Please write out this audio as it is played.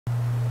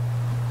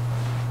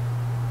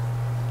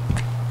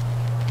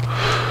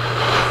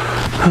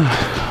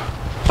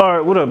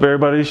Alright, what up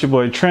everybody? It's your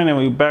boy Trent and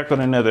we're back on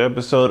another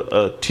episode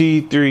of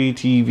T3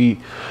 TV.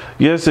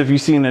 Yes, if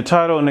you've seen the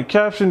title and the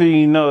caption, then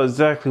you know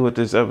exactly what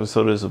this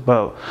episode is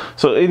about.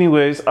 So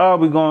anyways, I'll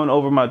be going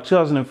over my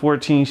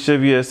 2014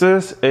 Chevy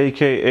SS,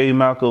 aka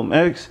Malcolm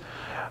X.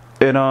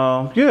 And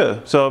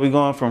yeah, so I'll be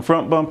going from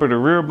front bumper to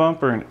rear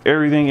bumper and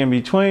everything in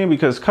between,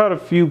 because quite a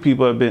few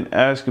people have been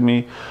asking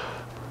me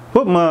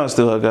what mods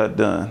still I got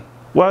done.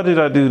 Why did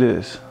I do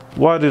this?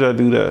 Why did I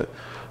do that?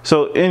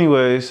 So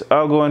anyways,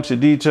 I'll go into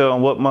detail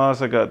on what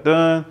mods I got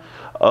done.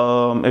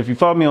 If you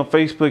follow me on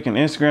Facebook and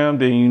Instagram,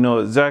 then you know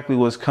exactly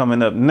what's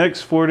coming up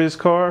next for this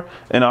car,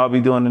 and I'll be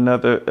doing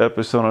another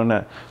episode on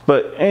that.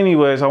 But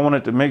anyways, I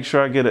wanted to make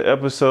sure I get an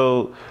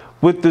episode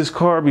with this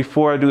car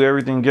before I do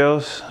everything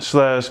else,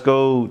 /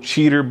 go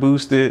cheater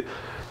boosted.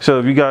 So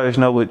if you guys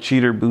know what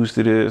cheater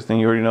boosted is, then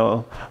you already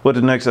know what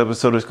the next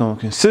episode is going to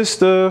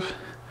consist of.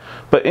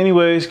 But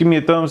anyways, give me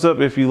a thumbs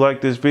up if you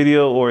like this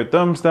video, or a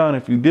thumbs down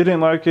if you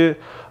didn't like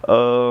it.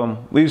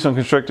 Leave some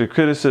constructive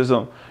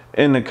criticism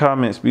in the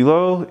comments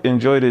below.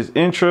 Enjoy this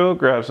intro,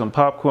 grab some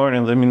popcorn,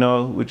 and let me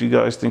know what you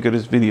guys think of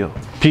this video.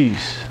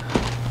 Peace.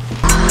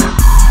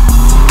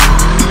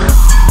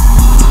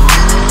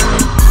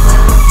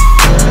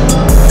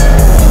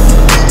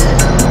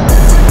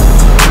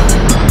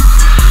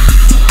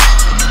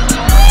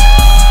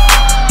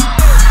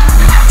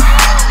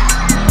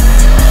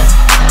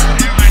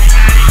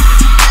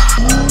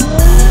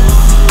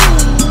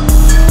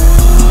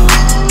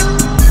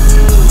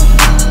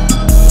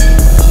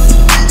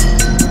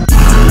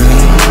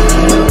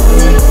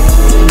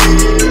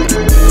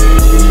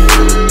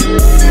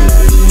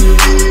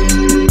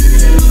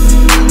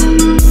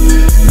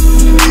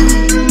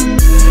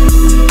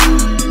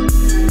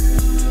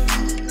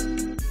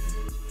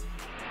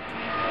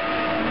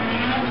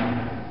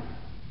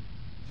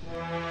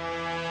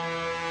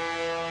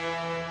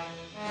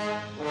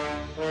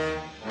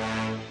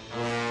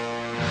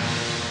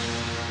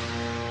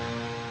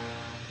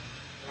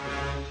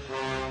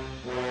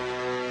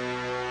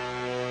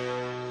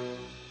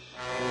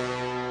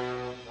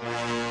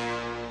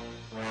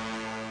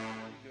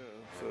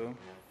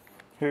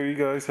 Here you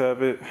guys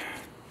have it,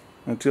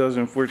 a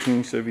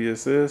 2014 Chevy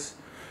SS,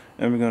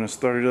 and we're going to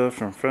start it up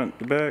from front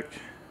to back.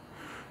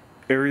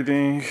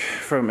 Everything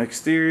from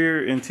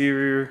exterior,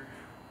 interior,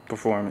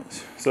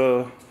 performance.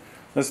 So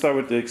let's start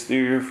with the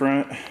exterior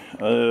front.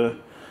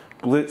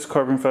 Blitz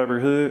carbon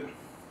fiber hood.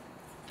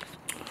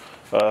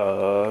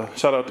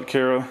 Shout out to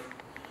Carol.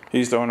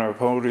 He's the owner of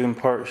Podium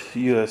Parts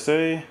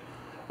USA.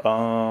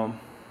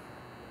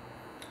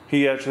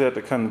 He actually had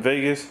to come to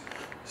Vegas,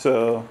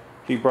 so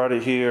he brought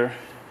it here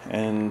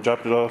and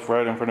dropped it off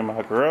right in front of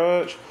my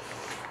garage.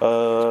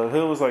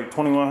 It was like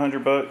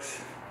 2,100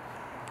 bucks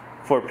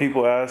for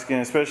people asking,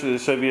 especially the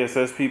Chevy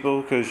SS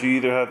people, because you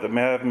either have the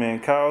Madman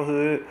cowl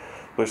hood,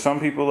 which some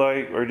people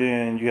like, or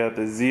then you have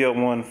the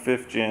Z01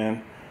 5th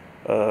gen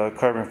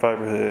carbon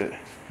fiber hood,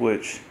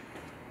 which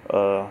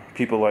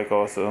people like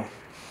also.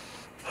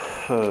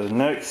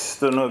 Next,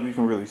 don't know if you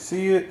can really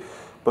see it,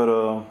 but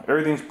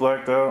everything's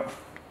blacked out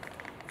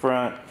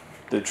front.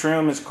 The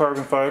trim is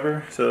carbon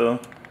fiber, so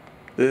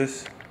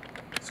this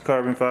is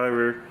carbon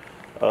fiber.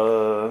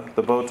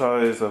 The bow tie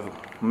is of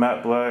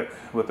matte black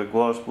with a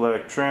gloss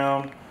black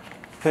trim.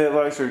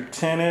 Headlights are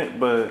tinted,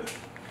 but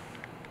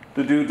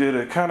the dude did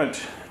a kind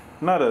of,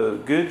 not a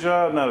good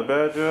job, not a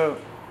bad job,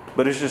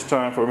 but it's just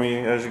time for me.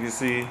 As you can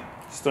see,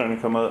 it's starting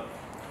to come up.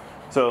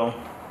 So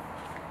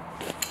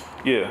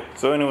yeah,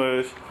 so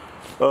anyways,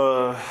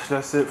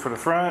 that's it for the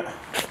front.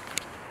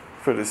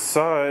 For the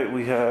side,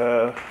 we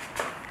have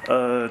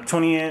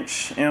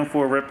 20-inch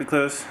M4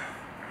 replicas.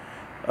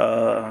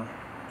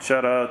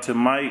 Shout out to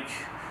Mike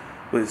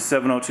with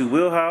 702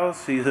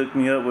 Wheelhouse. He hooked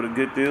me up with a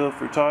good deal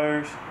for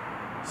tires.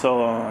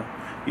 So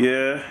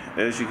yeah,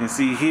 as you can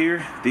see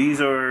here,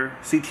 these are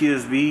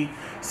CTSV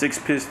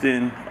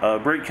 6-piston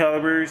brake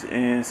calipers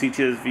and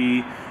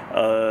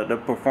CTSV the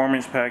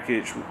performance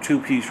package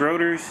 2-piece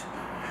rotors.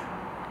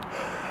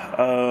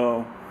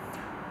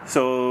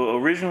 So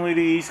originally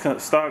these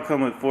stock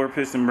come with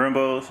 4-piston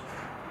Brembos,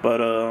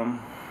 but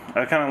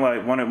I kind of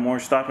like wanted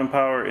more stopping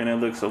power, and it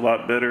looks a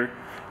lot better.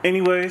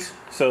 Anyways,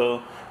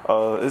 so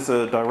it's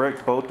a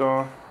direct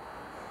bolt-on.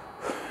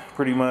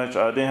 Pretty much,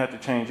 I didn't have to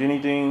change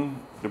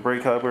anything. The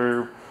brake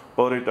caliper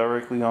bolted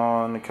directly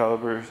on. The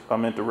calipers,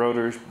 the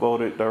rotors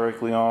bolted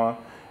directly on.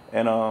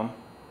 And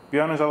be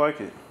honest, I like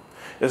it.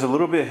 It's a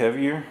little bit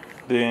heavier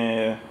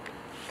than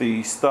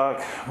the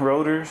stock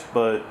rotors,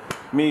 but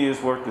me,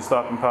 it's worth the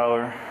stopping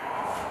power.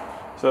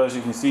 So as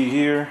you can see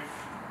here,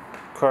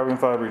 carbon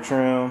fiber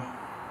trim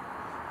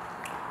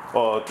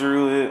all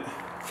through it.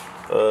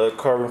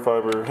 Carbon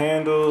fiber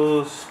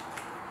handles,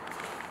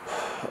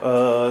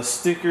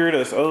 sticker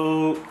that's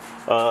old.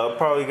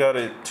 Probably got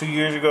it 2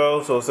 years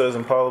ago, so it says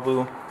Impala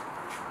Blue.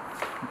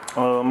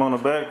 On the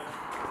back,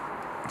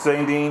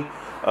 same thing.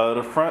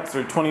 The fronts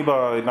are 20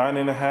 by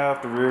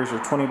 9.5, the rears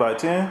are 20 by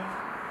 10.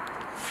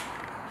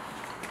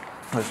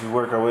 As we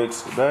work our way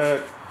to the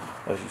back,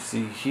 as you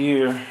see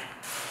here,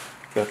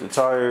 got the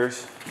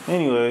tires.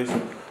 Anyways,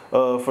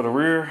 For the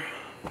rear,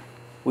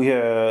 we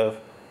have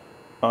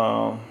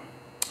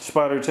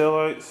spider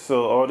taillights.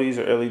 So all these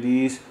are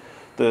LEDs.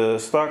 The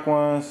stock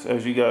ones,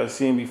 as you guys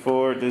seen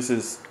before, this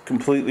is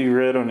completely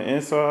red on the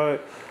inside.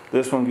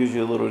 This one gives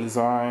you a little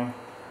design.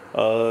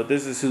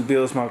 This is who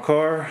builds my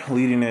car,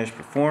 Leading Edge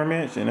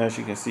Performance, and as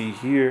you can see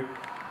here,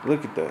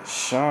 look at that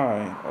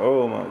shine.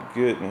 Oh my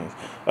goodness.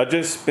 I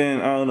just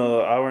spent, I don't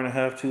know, an hour and a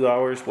half, 2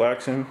 hours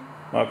waxing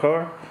my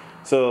car,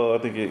 so I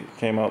think it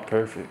came out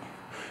perfect.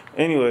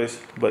 Anyways,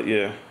 but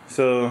yeah,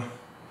 so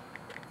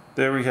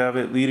there we have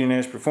it, Leading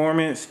Edge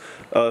Performance.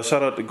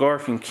 Shout out to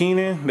Garth and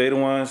Keenan. They the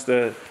ones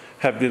that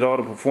have did all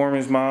the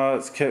performance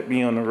mods, kept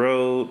me on the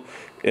road.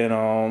 And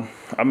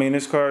I mean,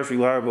 this car is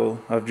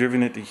reliable. I've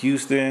driven it to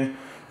Houston,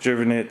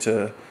 driven it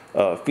to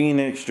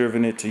Phoenix,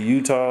 driven it to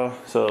Utah.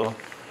 So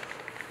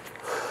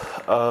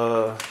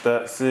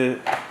that's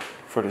it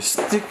for the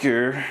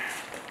sticker.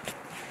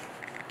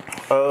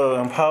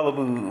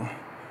 Impala.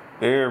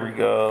 There we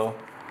go.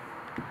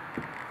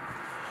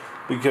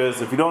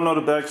 Because if you don't know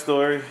the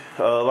backstory,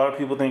 a lot of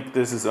people think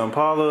this is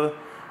Impala.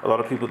 A lot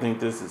of people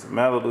think this is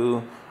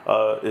Malibu.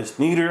 It's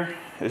neither.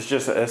 It's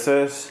just an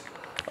SS.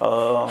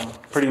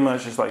 Pretty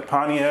much it's like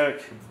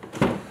Pontiac.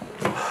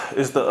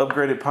 It's the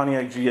upgraded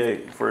Pontiac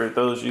G8 for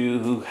those of you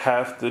who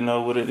have to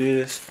know what it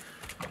is.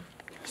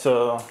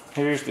 So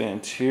here's the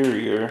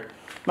interior.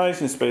 Nice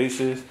and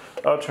spacious.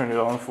 I'll turn it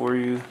on for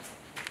you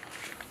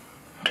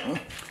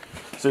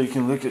so you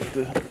can look at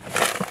the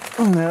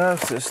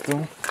nav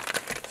system.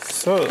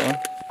 So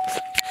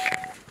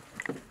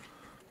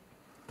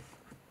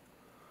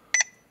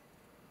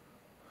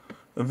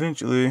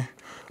eventually,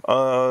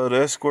 the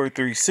Escort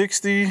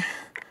 360,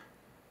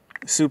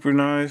 super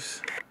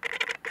nice.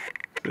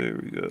 There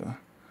we go.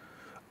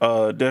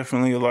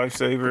 Definitely a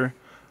lifesaver.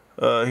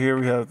 Here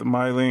we have the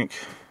MyLink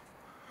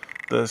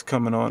that's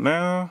coming on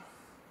now.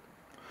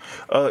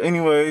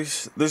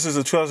 Anyways, this is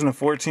a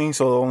 2014,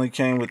 so it only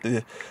came with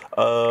the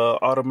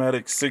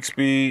automatic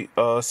 6-speed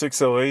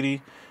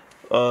 6080.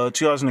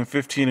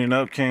 2015 and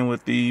up came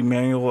with the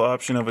manual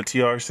option of a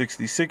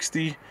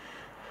TR6060.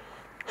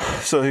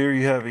 So here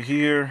you have it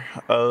here.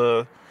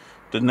 The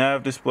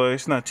nav display,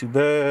 it's not too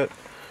bad.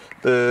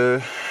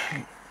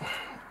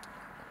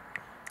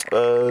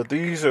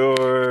 These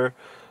are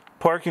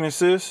parking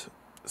assist.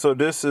 So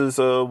this is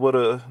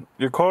what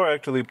your car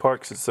actually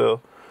parks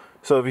itself.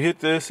 So if you hit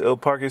this, it'll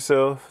park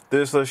itself.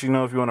 This lets you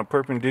know if you want a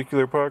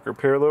perpendicular park or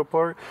parallel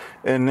park.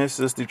 And this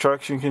is the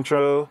traction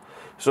control.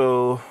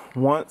 So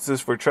once is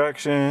for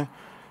traction,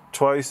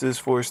 twice is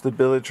for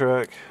stability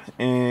track.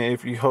 And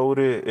if you hold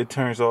it, it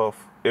turns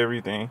off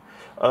everything.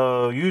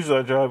 Usually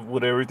I drive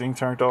with everything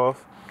turned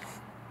off.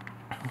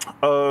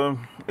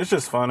 It's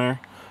just funner,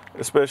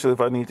 especially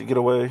if I need to get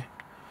away.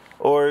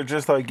 Or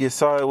just like get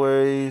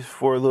sideways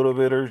for a little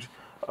bit, or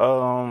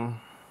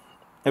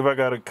if I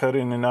gotta cut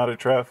in and out of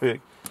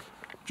traffic.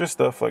 Just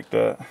stuff like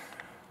that.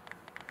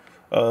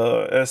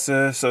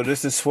 SS, so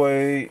this is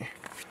suede.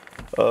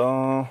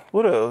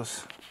 What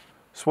else?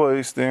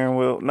 Suede steering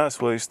wheel, not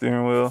suede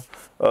steering wheel.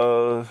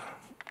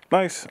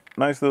 Nice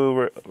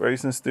little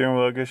racing steering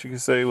wheel, I guess you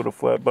could say, with a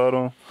flat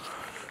bottom.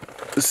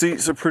 The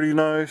seats are pretty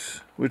nice,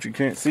 which you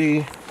can't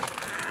see.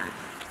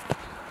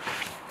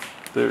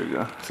 There we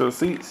go. So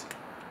seats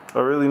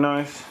are really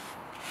nice.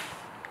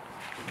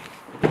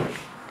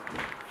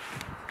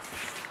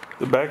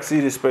 The back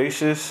seat is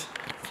spacious.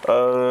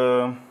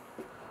 Let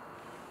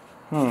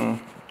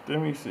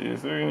me see.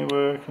 Is there any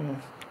way I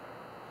can?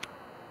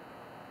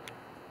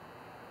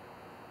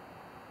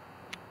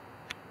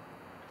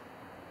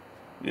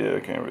 Yeah, I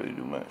can't really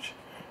do much.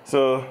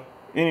 So,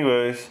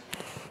 anyways,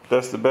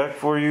 that's the back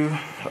for you.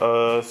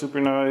 Super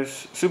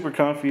nice, super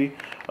comfy.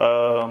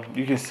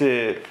 You can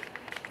sit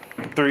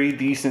 3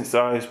 decent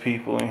sized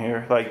people in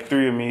here. Like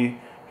 3 of me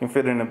can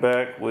fit in the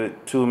back with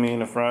 2 of me in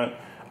the front.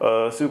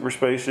 Super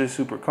spacious,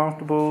 super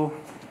comfortable.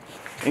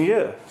 And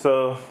yeah,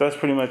 so that's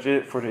pretty much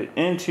it for the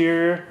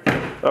interior.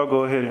 I'll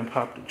go ahead and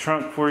pop the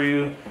trunk for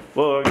you.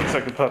 Well, I guess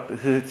I could pop the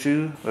hood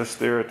too. Let's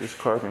stare at this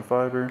carbon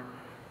fiber.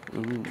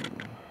 Ooh,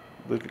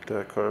 look at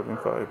that carbon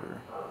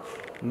fiber.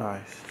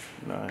 Nice,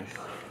 nice.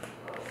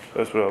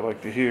 That's what I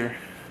like to hear.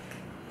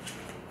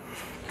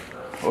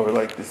 Or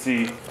like to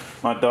see.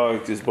 My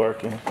dog just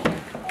barking.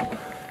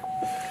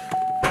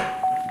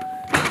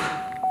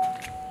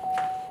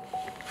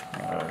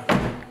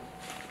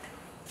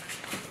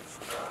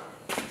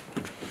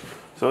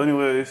 So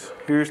anyways,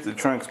 here's the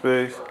trunk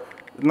space.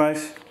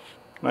 Nice,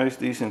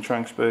 decent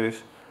trunk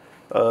space.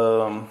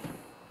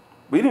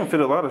 We didn't fit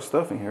a lot of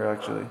stuff in here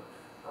actually.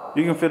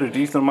 You can fit a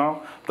decent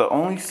amount. The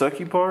only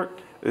sucky part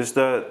is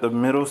that the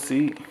middle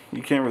seat,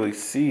 you can't really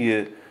see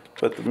it,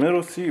 but the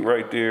middle seat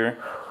right there,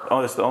 oh,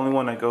 it's the only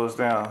one that goes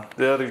down.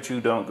 The other 2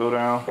 don't go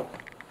down.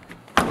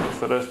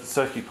 So that's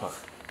the sucky part.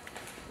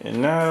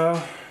 And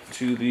now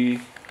to the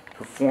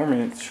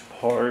performance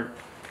part.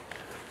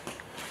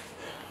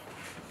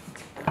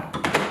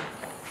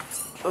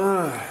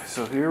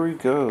 So here we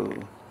go.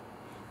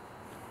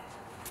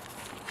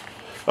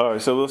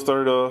 Alright, so we'll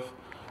start off.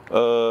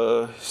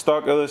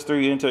 Stock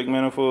LS3 intake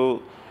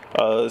manifold.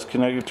 It's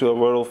connected to a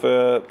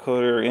rotofab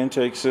coder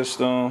intake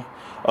system.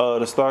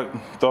 The stock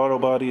throttle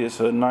body is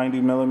a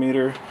 90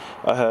 millimeter.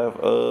 I have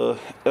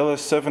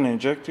LS7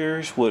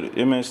 injectors with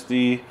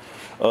MSD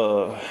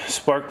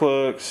spark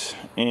plugs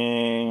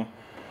and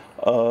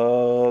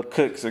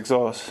Cook's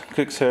exhaust,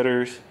 Cook's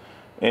headers,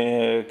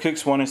 and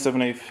Cook's 1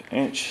 7/8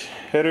 inch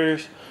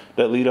headers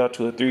that lead out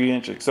to a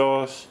 3-inch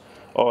exhaust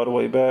all the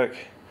way back.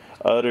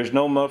 There's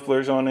no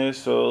mufflers on this,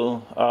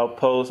 so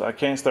I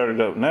can't start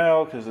it up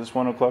now because it's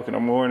 1 o'clock in the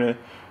morning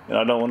and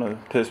I don't want to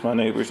piss my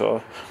neighbors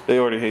off. They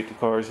already hate the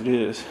car as it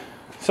is.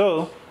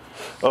 So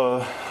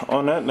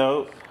on that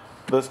note,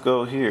 let's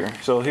go here.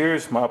 So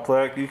here's my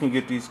plaque. You can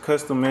get these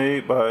custom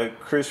made by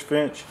Chris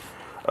Finch.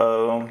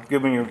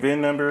 Give me your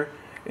VIN number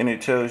and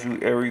it tells you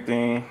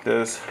everything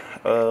that's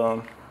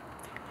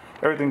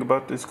everything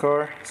about this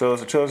car. So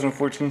it's a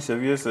 2014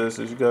 chevyss, as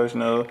you guys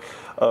know.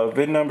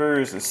 VIN number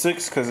is a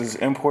 6 because it's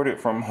imported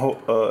from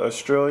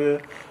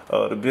Australia.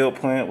 The build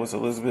plant was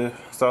Elizabeth,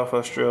 South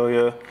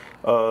Australia.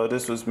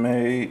 This was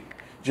made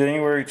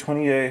January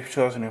 28th,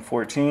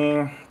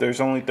 2014.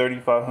 There's only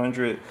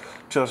 3,500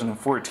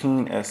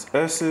 2014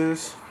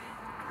 SS's.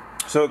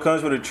 So it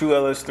comes with a true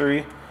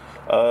LS3,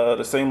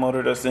 the same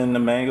motor that's in the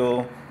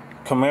Mango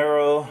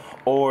Camaro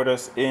or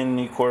that's in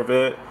the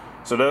Corvette.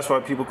 So that's why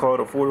people call it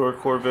a 4-door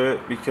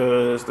Corvette,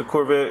 because the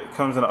Corvette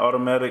comes in an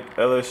automatic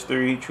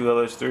LS3, true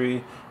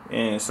LS3,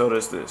 and so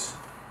does this.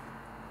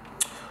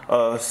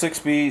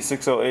 6-speed,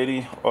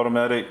 6080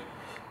 automatic.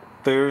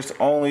 There's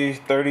only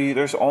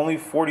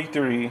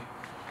 43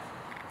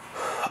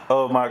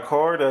 of my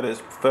car that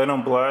is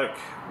Phantom Black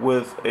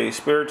with a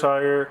spare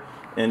tire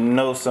and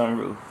no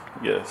sunroof.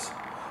 Yes.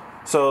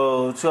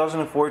 So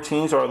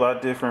 2014s are a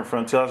lot different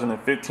from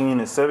 2015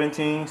 and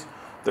 17s.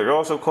 They're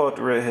also called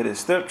the redheaded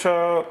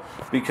stepchild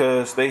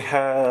because they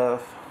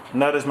have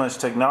not as much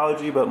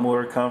technology but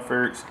more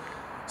comforts.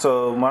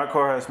 So my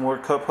car has more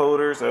cup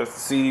holders as the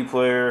CD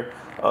player.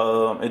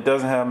 It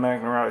doesn't have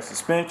magnetized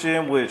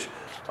suspension, which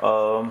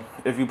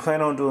if you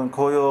plan on doing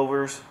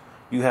coilovers,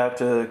 you have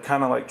to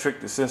kind of like trick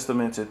the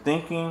system into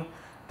thinking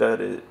that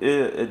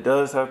it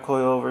does have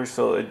coilovers,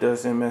 so it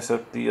doesn't mess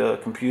up the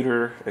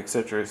computer,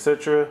 etc.,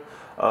 etc.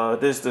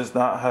 This does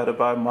not have a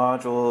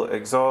bi-module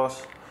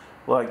exhaust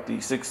like the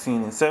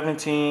 16 and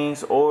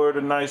 17s or the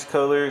nice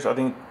colors. I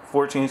think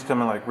 14s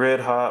come in like red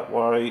hot,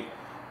 white,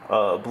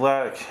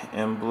 black,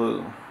 and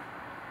blue.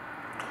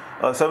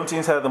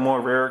 17s have the more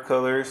rare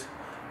colors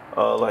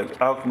like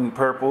alchemy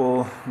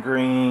purple,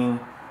 green,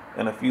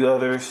 and a few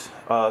others.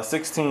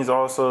 16s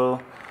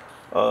also.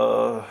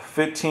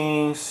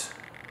 15s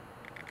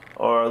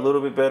are a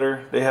little bit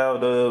better. They have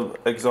the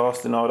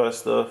exhaust and all that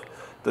stuff.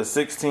 The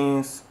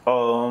 16s,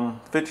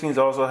 15s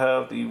also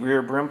have the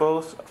rear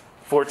Brembos.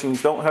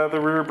 14s don't have the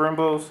rear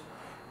Brembos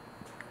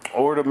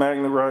or the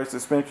magnetized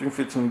suspension.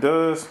 15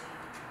 does.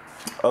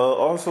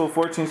 Also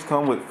 14s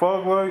come with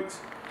fog lights,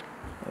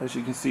 as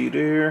you can see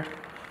there.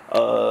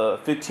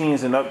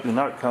 15s and up do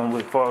not come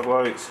with fog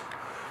lights.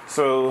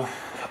 So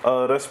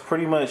that's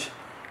pretty much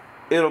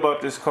it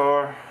about this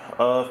car.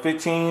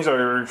 15s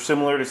are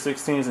similar to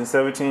 16s and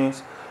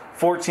 17s.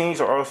 14s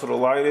are also the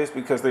lightest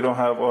because they don't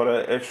have all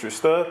that extra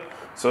stuff.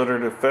 So they're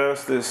the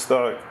fastest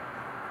stock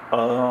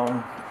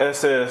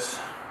SS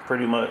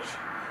pretty much.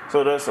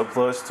 So that's a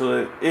plus to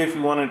it. If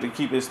you wanted to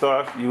keep it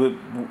stock, you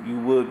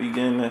would be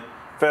getting the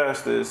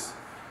fastest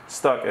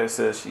stock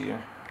SS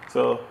here.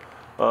 So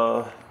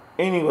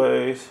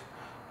anyways,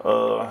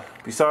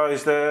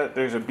 besides that,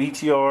 there's a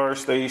BTR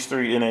stage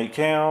 3 NA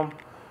cam.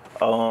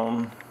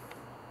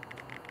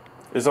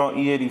 It's on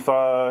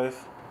E85.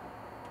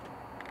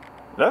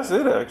 That's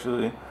it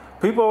actually.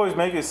 People always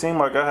make it seem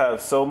like I have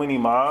so many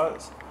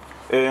mods,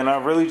 and I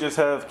really just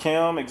have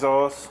cam,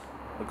 exhaust,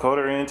 the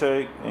coder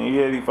intake, and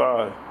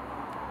E85,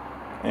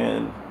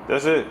 and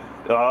that's it.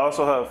 I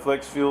also have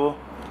flex fuel,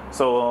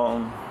 so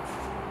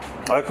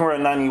I can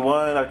run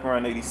 91, I can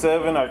run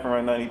 87, I can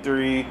run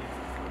 93,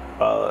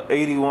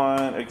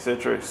 81,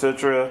 etc.,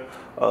 etc.,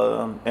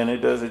 and it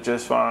does it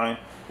just fine.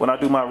 When I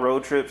do my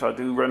road trips, I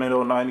do run it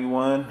on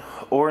 91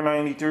 or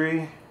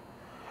 93.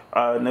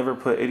 I never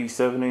put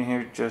 87 in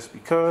here just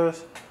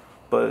because,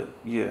 but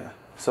yeah.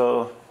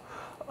 So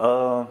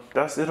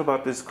that's it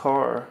about this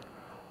car.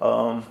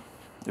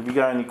 If you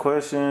got any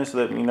questions,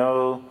 let me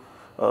know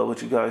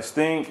what you guys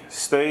think.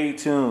 Stay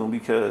tuned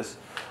because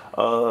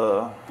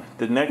the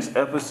next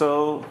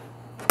episode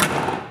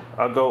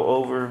I'll go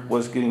over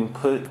what's getting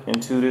put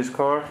into this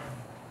car,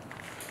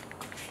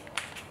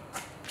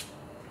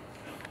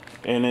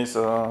 and it's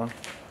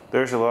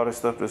there's a lot of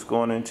stuff that's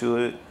going into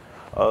it.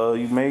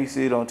 You may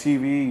see it on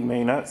TV, you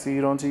may not see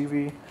it on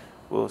TV.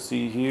 We'll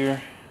see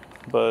here.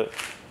 But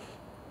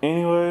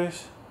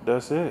anyways,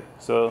 that's it.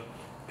 So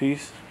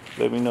peace.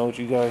 Let me know what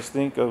you guys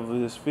think of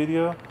this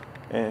video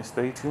and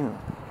stay tuned.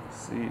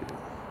 See you.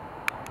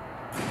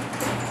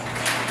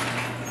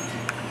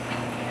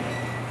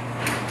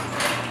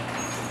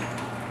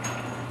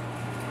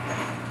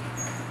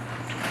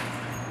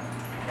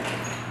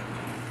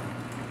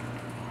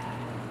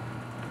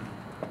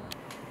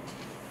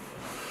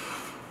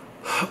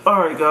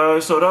 Alright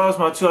guys, so that was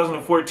my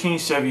 2014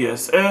 Chevy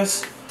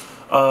SS.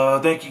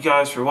 Thank you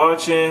guys for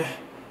watching.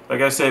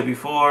 Like I said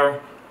before,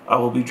 I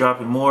will be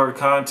dropping more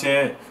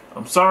content.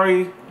 I'm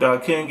sorry that I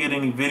couldn't get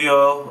any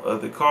video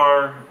of the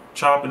car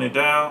chopping it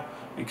down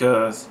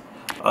because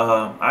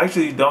I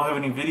actually don't have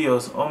any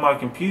videos on my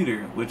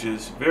computer, which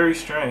is very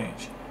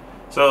strange.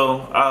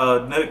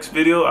 So next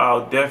video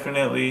I'll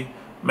definitely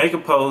make a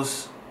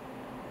post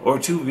or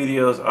 2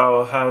 videos.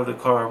 I'll have the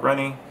car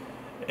running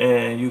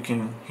and you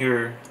can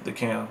hear the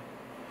cam.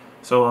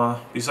 So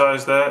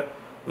besides that,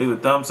 leave a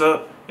thumbs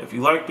up if you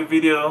liked the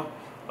video,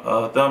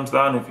 thumbs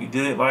down if you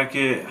didn't like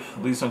it.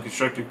 Leave some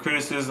constructive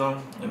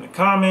criticism in the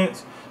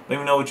comments. Let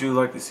me know what you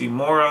would like to see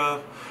more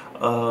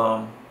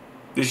of.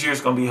 This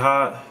year's gonna be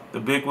hot. The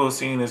big wheel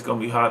scene is gonna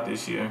be hot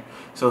this year,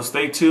 so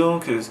stay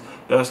tuned because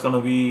that's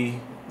gonna be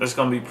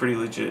pretty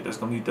legit. That's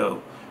gonna be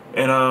dope.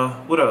 And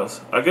what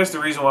else? I guess the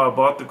reason why I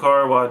bought the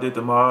car, why I did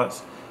the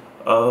mods,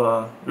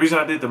 the reason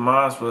I did the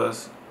mods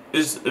was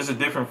it's a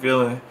different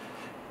feeling,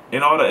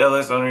 and all the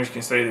LS owners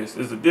can say this.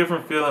 It's a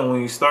different feeling when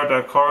you start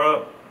that car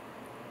up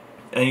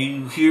and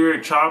you hear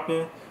it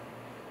chopping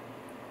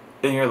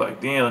and you're like,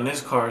 damn, this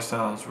car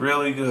sounds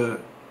really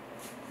good.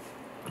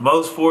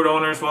 Most Ford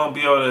owners won't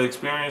be able to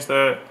experience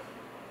that.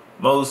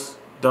 Most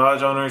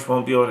Dodge owners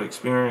won't be able to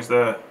experience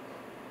that.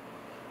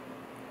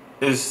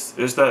 It's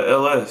that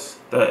LS.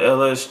 That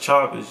LS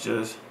chop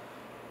is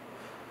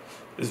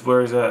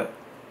where it's at.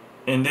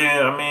 And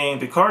then, I mean,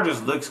 the car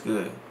just looks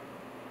good.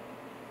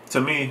 To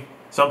me,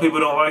 some people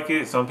don't like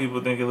it. Some people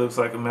think it looks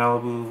like a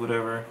Malibu,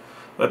 whatever.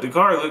 But the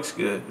car looks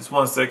good. It's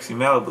one sexy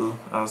Malibu,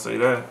 I'll say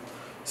that.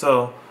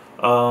 So,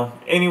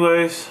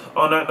 anyways,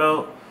 on that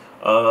note,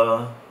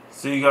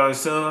 see you guys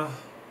soon.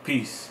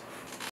 Peace.